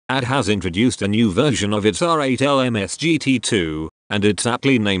ABT has introduced a new version of its R8 LMS GT2, and it's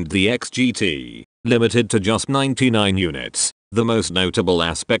aptly named the XGT, limited to just 99 units. The most notable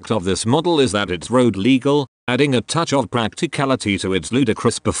aspect of this model is that it's road legal, adding a touch of practicality to its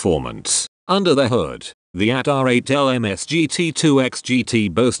ludicrous performance. Under the hood, the ABT R8 LMS GT2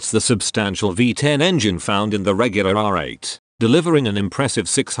 XGT boasts the substantial V10 engine found in the regular R8, delivering an impressive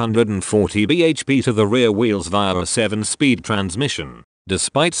 640 bhp to the rear wheels via a 7-speed transmission.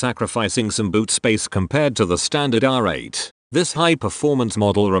 Despite sacrificing some boot space compared to the standard R8, this high-performance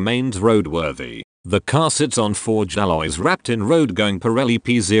model remains roadworthy. The car sits on forged alloys wrapped in road-going Pirelli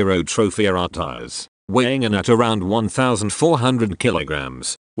P0 Trophy R tires, weighing in at around 1,400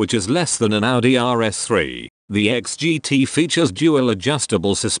 kilograms, which is less than an Audi RS3. The XGT features dual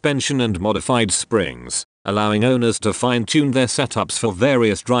adjustable suspension and modified springs, allowing owners to fine-tune their setups for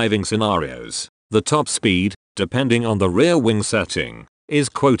various driving scenarios. The top speed, depending on the rear wing setting, is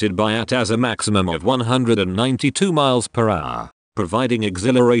quoted by ABT as a maximum of 192 miles per hour, providing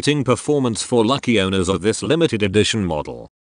exhilarating performance for lucky owners of this limited edition model.